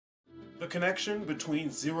The connection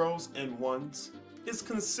between zeros and ones is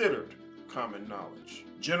considered common knowledge.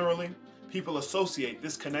 Generally, people associate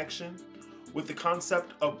this connection with the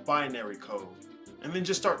concept of binary code and then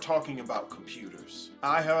just start talking about computers.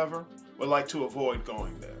 I, however, would like to avoid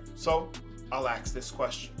going there. So I'll ask this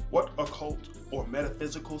question. What occult or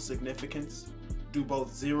metaphysical significance do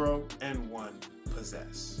both 0 and 1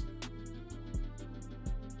 possess?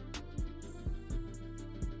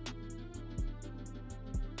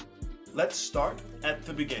 Let's start at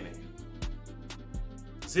the beginning.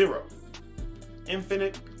 0.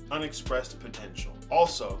 Infinite unexpressed potential,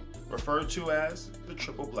 also referred to as the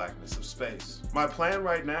triple blackness of space. My plan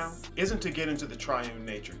right now isn't to get into the triune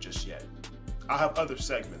nature just yet. I'll have other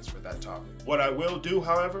segments for that topic. What I will do,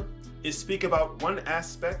 however, is speak about one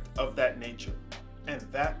aspect of that nature, and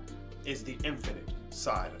that is the infinite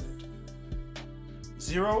side of it.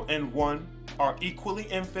 0 and 1 are equally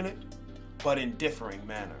infinite, but in differing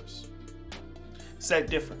manners.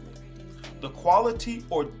 Said differently, the quality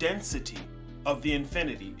or density of the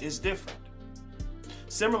infinity is different.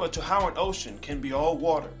 Similar to how an ocean can be all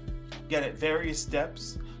water, yet at various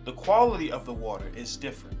depths, the quality of the water is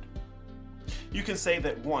different. You can say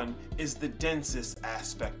that 1 is the densest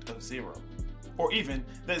aspect of 0, or even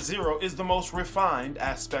that 0 is the most refined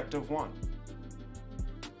aspect of 1.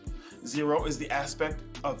 0 is the aspect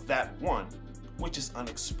of that 1 which is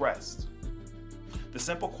unexpressed. The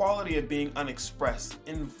simple quality of being unexpressed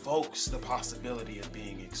invokes the possibility of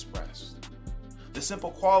being expressed. The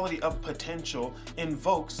simple quality of potential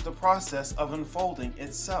invokes the process of unfolding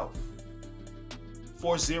itself.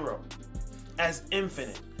 For 0, as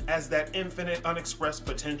infinite as that infinite unexpressed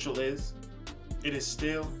potential is, it is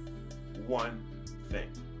still one thing.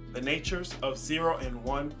 The natures of 0 and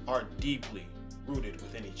 1 are deeply rooted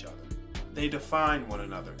within each other. They define one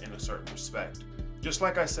another in a certain respect. Just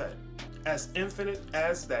like I said, as infinite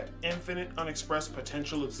as that infinite unexpressed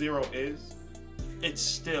potential of 0 is, it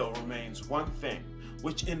still remains one thing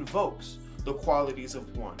which invokes the qualities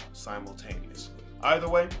of 1 simultaneously. Either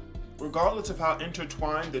way, regardless of how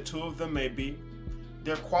intertwined the two of them may be,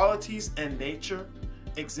 their qualities and nature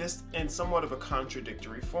exist in somewhat of a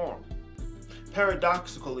contradictory form.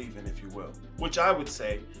 Paradoxical even, if you will, which I would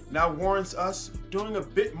say now warrants us doing a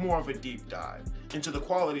bit more of a deep dive into the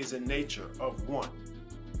qualities and nature of 1.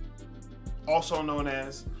 Also known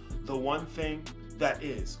as the one thing that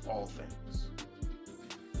is all things.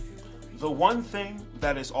 The one thing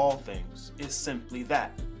that is all things is simply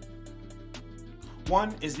that.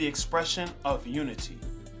 1 is the expression of unity,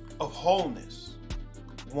 of wholeness,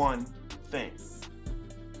 one thing.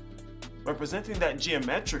 Representing that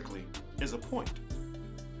geometrically is a point.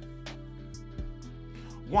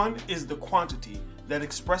 1 is the quantity that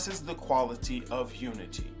expresses the quality of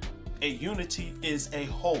unity. A unity is a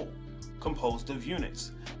whole composed of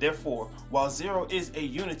units. Therefore, while 0 is a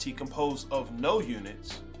unity composed of no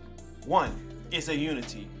units, 1 is a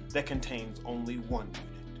unity that contains only one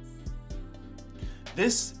unit.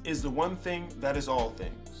 This is the one thing that is all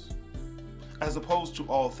things, as opposed to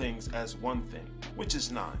all things as one thing, which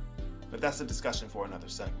is 9, but that's a discussion for another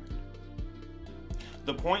segment.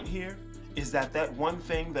 The point here is that that one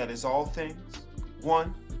thing that is all things,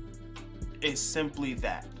 1, is simply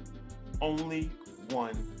that, only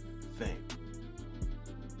one thing.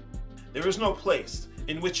 There is no place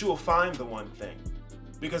in which you will find the one thing,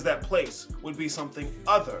 because that place would be something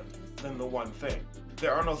other than the one thing.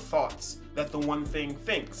 There are no thoughts that the one thing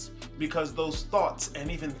thinks, because those thoughts and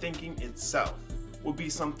even thinking itself would be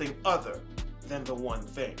something other than the one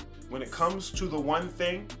thing. When it comes to the one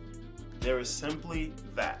thing, there is simply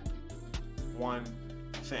that one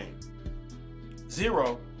thing.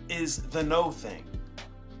 0 is the no thing,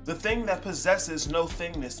 the thing that possesses no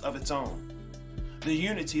thingness of its own, the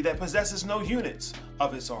unity that possesses no units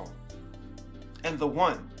of its own, and the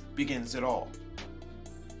 1 begins it all.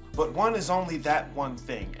 But 1 is only that one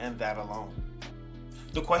thing and that alone.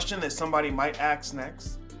 The question that somebody might ask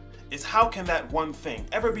next is, how can that one thing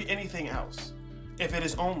ever be anything else if it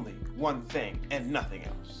is only one thing and nothing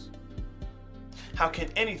else? How can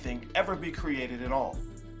anything ever be created at all?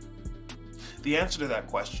 The answer to that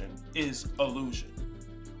question is illusion,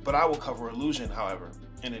 but I will cover illusion, however,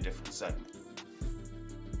 in a different segment.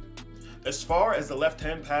 As far as the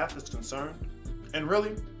left-hand path is concerned, and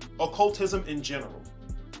really, occultism in general,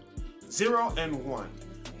 0 and 1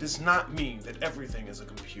 does not mean that everything is a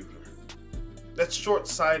computer. That's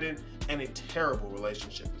short-sighted and a terrible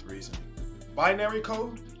relationship with reasoning. Binary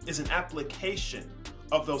code is an application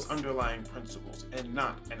of those underlying principles and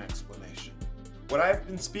not an explanation. What I have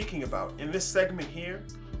been speaking about in this segment here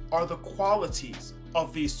are the qualities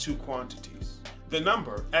of these two quantities. The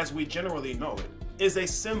number, as we generally know it, is a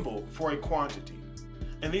symbol for a quantity,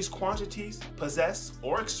 and these quantities possess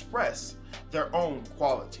or express their own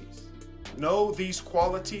qualities. Know these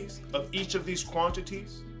qualities of each of these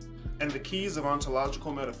quantities, and the keys of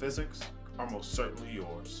ontological metaphysics are most certainly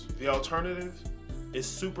yours. The alternative is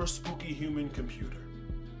super spooky human computer.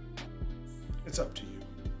 It's up to you.